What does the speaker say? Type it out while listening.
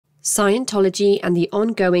Scientology and the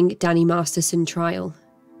ongoing Danny Masterson trial.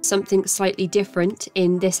 Something slightly different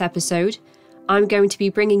in this episode. I'm going to be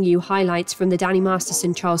bringing you highlights from the Danny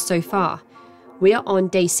Masterson trial so far. We are on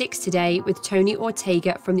day 6 today with Tony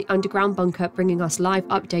Ortega from the underground bunker bringing us live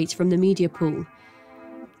updates from the media pool.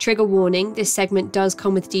 Trigger warning, this segment does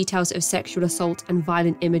come with details of sexual assault and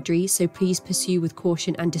violent imagery, so please pursue with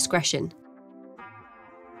caution and discretion.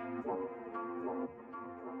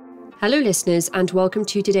 Hello listeners, and welcome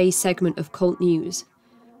to today's segment of Cult News.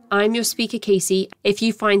 I'm your speaker Casey. If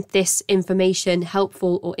you find this information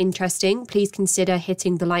helpful or interesting, please consider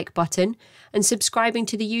hitting the like button and subscribing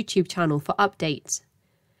to the YouTube channel for updates.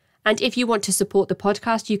 And if you want to support the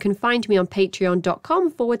podcast, you can find me on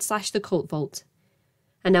patreon.com/thecultvault.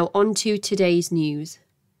 And now on to today's news.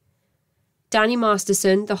 Danny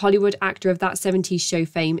Masterson, the Hollywood actor of That 70s Show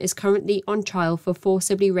fame, is currently on trial for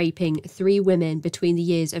forcibly raping 3 women between the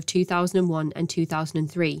years of 2001 and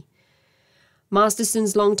 2003.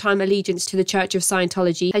 Masterson's long-time allegiance to the Church of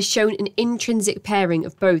Scientology has shown an intrinsic pairing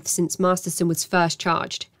of both since Masterson was first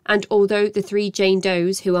charged. And although the 3 Jane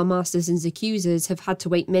Does, who are Masterson's accusers, have had to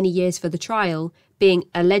wait many years for the trial, being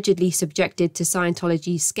allegedly subjected to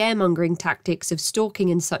Scientology's scaremongering tactics of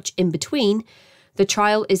stalking and such in between, the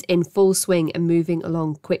trial is in full swing and moving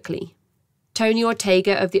along quickly. Tony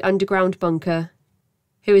Ortega of the underground bunker,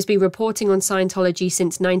 who has been reporting on Scientology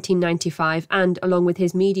since 1995 and, along with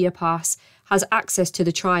his media pass, has access to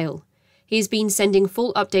the trial. He has been sending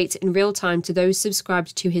full updates in real time to those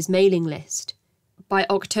subscribed to his mailing list. By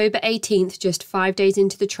October 18th, just 5 days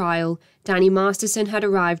into the trial, Danny Masterson had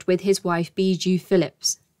arrived with his wife Bijou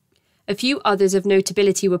Phillips. A few others of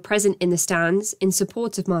notability were present in the stands in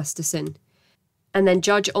support of Masterson. And then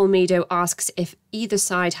Judge Olmedo asks if either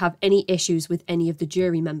side have any issues with any of the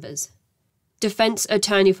jury members. Defense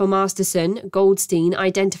attorney for Masterson, Goldstein,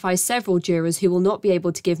 identifies several jurors who will not be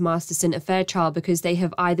able to give Masterson a fair trial because they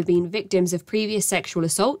have either been victims of previous sexual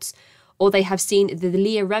assaults, or they have seen the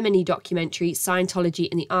Leah Remini documentary Scientology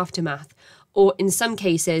in the Aftermath, or in some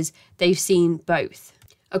cases, they've seen both.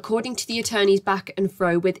 According to the attorneys back and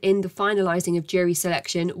fro within the finalising of jury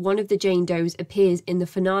selection, one of the Jane Does appears in the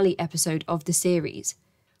finale episode of the series.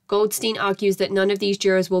 Goldstein argues that none of these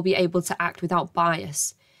jurors will be able to act without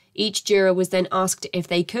bias. Each juror was then asked if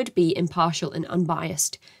they could be impartial and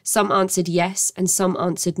unbiased. Some answered yes and some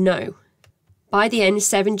answered no. By the end,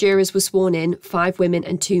 7 jurors were sworn in, 5 women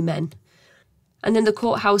and 2 men. And then the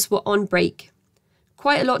courthouse were on break.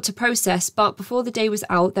 Quite a lot to process, but before the day was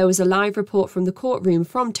out, there was a live report from the courtroom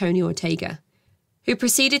from Tony Ortega, who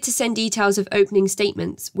proceeded to send details of opening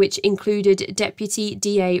statements, which included Deputy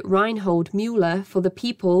DA Reinhold Mueller for the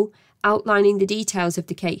People outlining the details of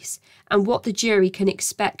the case and what the jury can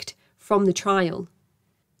expect from the trial.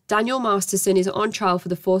 Daniel Masterson is on trial for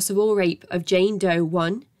the forcible rape of Jane Doe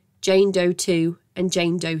 1, Jane Doe 2, and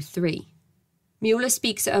Jane Doe 3. Mueller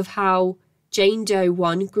speaks of how Jane Doe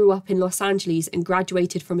 1 grew up in Los Angeles and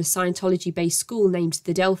graduated from a Scientology-based school named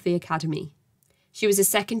the Delphi Academy. She was a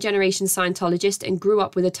second-generation Scientologist and grew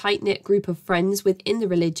up with a tight-knit group of friends within the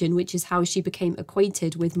religion, which is how she became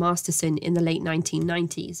acquainted with Masterson in the late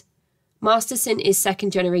 1990s. Masterson is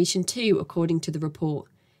second-generation too, according to the report.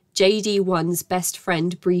 JD1's best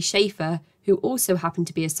friend, Bree Schaefer, who also happened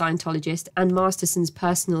to be a Scientologist and Masterson's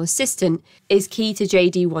personal assistant, is key to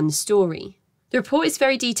JD1's story. The report is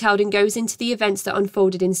very detailed and goes into the events that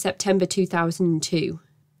unfolded in September 2002.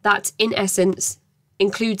 That, in essence,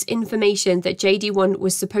 includes information that JD1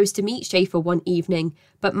 was supposed to meet Schaefer one evening,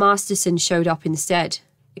 but Masterson showed up instead,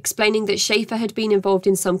 explaining that Schaefer had been involved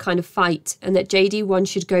in some kind of fight and that JD1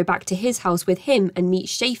 should go back to his house with him and meet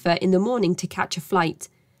Schaefer in the morning to catch a flight.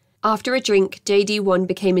 After a drink, JD1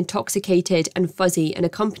 became intoxicated and fuzzy and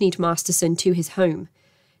accompanied Masterson to his home.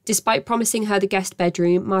 Despite promising her the guest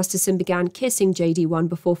bedroom, Masterson began kissing JD1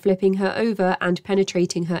 before flipping her over and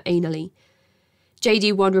penetrating her anally.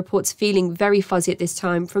 JD1 reports feeling very fuzzy at this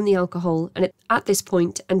time from the alcohol, and at this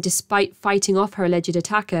point, and despite fighting off her alleged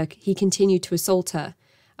attacker, he continued to assault her.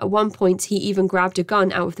 At one point, he even grabbed a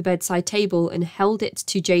gun out of the bedside table and held it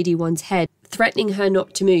to JD1's head, threatening her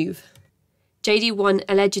not to move. JD1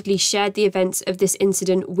 allegedly shared the events of this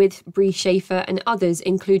incident with Bree Schaefer and others,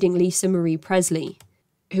 including Lisa Marie Presley,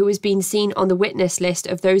 who has been seen on the witness list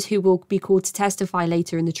of those who will be called to testify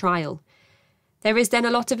later in the trial. There is then a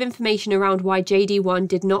lot of information around why JD1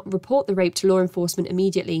 did not report the rape to law enforcement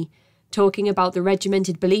immediately, talking about the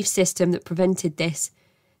regimented belief system that prevented this.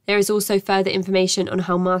 There is also further information on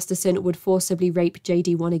how Masterson would forcibly rape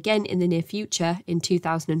JD1 again in the near future, in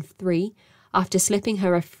 2003, after slipping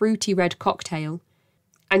her a fruity red cocktail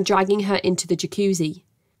and dragging her into the jacuzzi.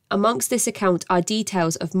 Amongst this account are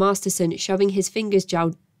details of Masterson shoving his fingers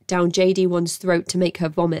down JD1's throat to make her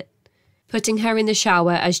vomit, putting her in the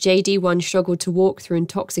shower as JD1 struggled to walk through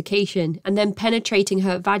intoxication, and then penetrating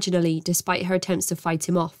her vaginally despite her attempts to fight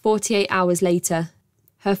him off. 48 hours later,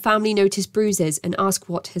 her family noticed bruises and asked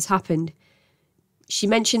what has happened. She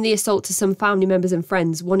mentioned the assault to some family members and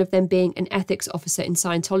friends, one of them being an ethics officer in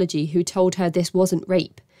Scientology who told her this wasn't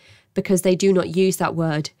rape, because they do not use that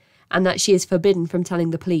word, and that she is forbidden from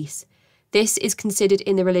telling the police. This is considered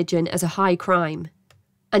in the religion as a high crime,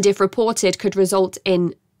 and if reported could result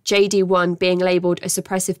in JD1 being labelled a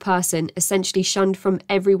suppressive person, essentially shunned from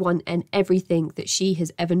everyone and everything that she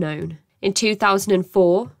has ever known. In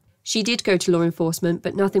 2004, she did go to law enforcement,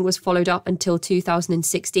 but nothing was followed up until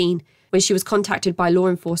 2016, when she was contacted by law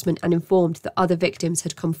enforcement and informed that other victims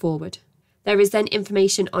had come forward. There is then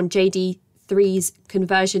information on JD3's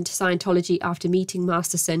conversion to Scientology after meeting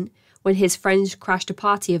Masterson, when his friends crashed a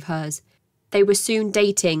party of hers. They were soon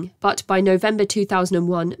dating, but by November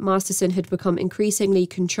 2001, Masterson had become increasingly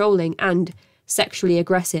controlling and sexually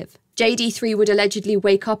aggressive. JD3 would allegedly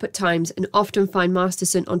wake up at times and often find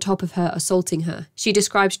Masterson on top of her, assaulting her. She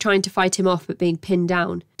describes trying to fight him off but being pinned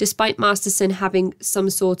down. Despite Masterson having some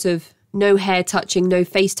sort of no hair touching, no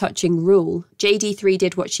face touching rule, JD3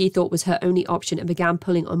 did what she thought was her only option and began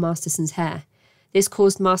pulling on Masterson's hair. This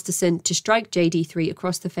caused Masterson to strike JD3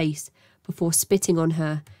 across the face before spitting on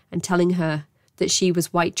her and telling her that she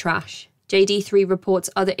was white trash. JD3 reports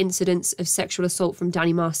other incidents of sexual assault from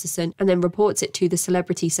Danny Masterson and then reports it to the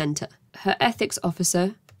Celebrity Centre. Her ethics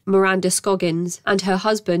officer, Miranda Scoggins, and her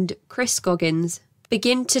husband, Chris Scoggins,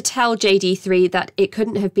 begin to tell JD3 that it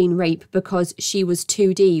couldn't have been rape because she was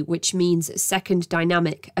 2D, which means second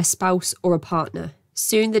dynamic, a spouse or a partner.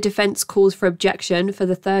 Soon the defence calls for objection for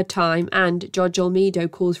the third time and Judge Olmedo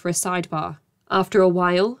calls for a sidebar. After a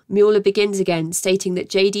while, Mueller begins again, stating that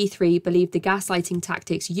JD3 believed the gaslighting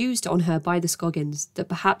tactics used on her by the Scoggins, that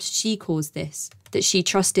perhaps she caused this, that she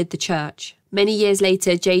trusted the church. Many years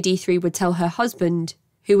later, JD3 would tell her husband,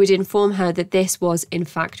 who would inform her that this was in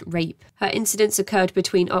fact rape. Her incidents occurred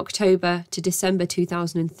between October to December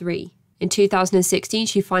 2003. In 2016,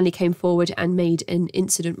 she finally came forward and made an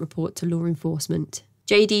incident report to law enforcement.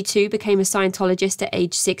 JD2 became a Scientologist at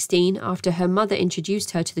age 16 after her mother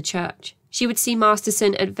introduced her to the church. She would see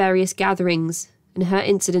Masterson at various gatherings, and her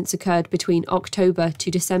incidents occurred between October to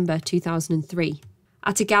December 2003.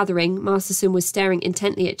 At a gathering, Masterson was staring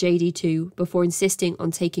intently at JD2 before insisting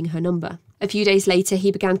on taking her number. A few days later, he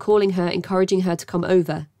began calling her, encouraging her to come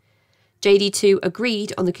over. JD2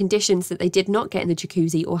 agreed on the conditions that they did not get in the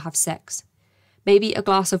jacuzzi or have sex. Maybe a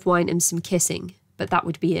glass of wine and some kissing, but that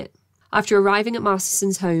would be it. After arriving at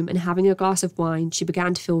Masterson's home and having a glass of wine, she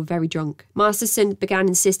began to feel very drunk. Masterson began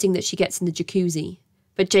insisting that she gets in the jacuzzi,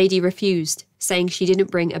 but JD refused, saying she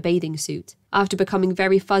didn't bring a bathing suit. After becoming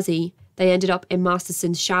very fuzzy, they ended up in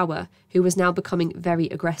Masterson's shower, who was now becoming very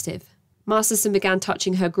aggressive. Masterson began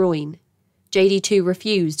touching her groin. JD2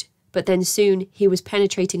 refused, but then soon he was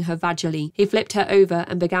penetrating her vaginally. He flipped her over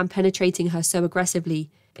and began penetrating her so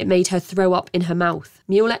aggressively it made her throw up in her mouth.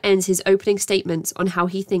 Mueller ends his opening statements on how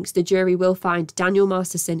he thinks the jury will find Daniel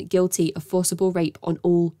Masterson guilty of forcible rape on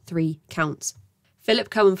all 3 counts. Philip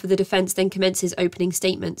Cohen for the defence then commences opening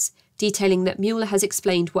statements, detailing that Mueller has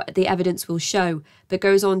explained what the evidence will show, but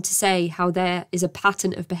goes on to say how there is a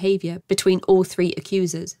pattern of behaviour between all 3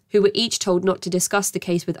 accusers, who were each told not to discuss the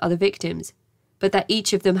case with other victims, but that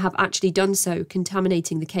each of them have actually done so,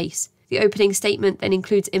 contaminating the case. The opening statement then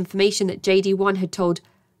includes information that JD1 had told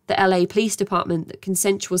the LA Police Department that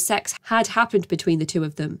consensual sex had happened between the 2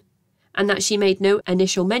 of them, and that she made no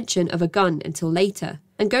initial mention of a gun until later,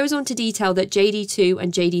 and goes on to detail that JD2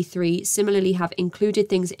 and JD3 similarly have included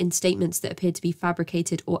things in statements that appear to be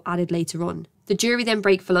fabricated or added later on. The jury then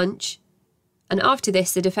break for lunch, and after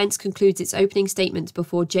this the defence concludes its opening statements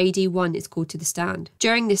before JD1 is called to the stand.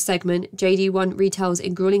 During this segment, JD1 retells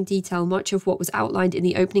in grueling detail much of what was outlined in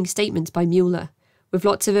the opening statements by Mueller, with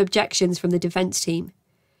lots of objections from the defence team.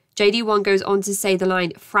 JD1 goes on to say the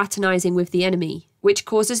line, fraternising with the enemy, which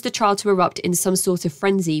causes the trial to erupt in some sort of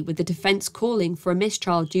frenzy, with the defence calling for a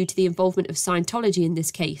mistrial due to the involvement of Scientology in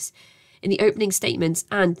this case, in the opening statements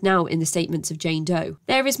and now in the statements of Jane Doe.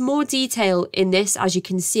 There is more detail in this, as you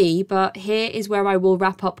can see, but here is where I will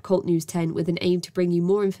wrap up Cult News 10 with an aim to bring you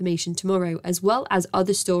more information tomorrow, as well as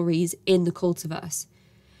other stories in the Cultiverse.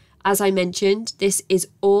 As I mentioned, this is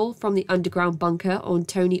all from the Underground Bunker on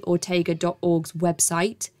TonyOrtega.org's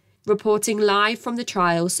website, reporting live from the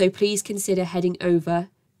trial, so please consider heading over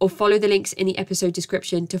or follow the links in the episode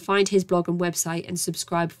description to find his blog and website and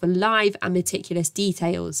subscribe for live and meticulous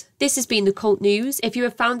details. This has been The Cult News. If you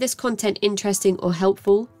have found this content interesting or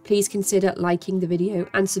helpful, please consider liking the video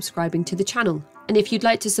and subscribing to the channel. And if you'd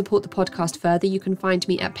like to support the podcast further, you can find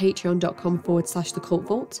me at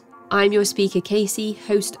patreon.com/thecultvault. I'm your speaker, Casey,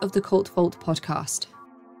 host of the Cult Vault podcast.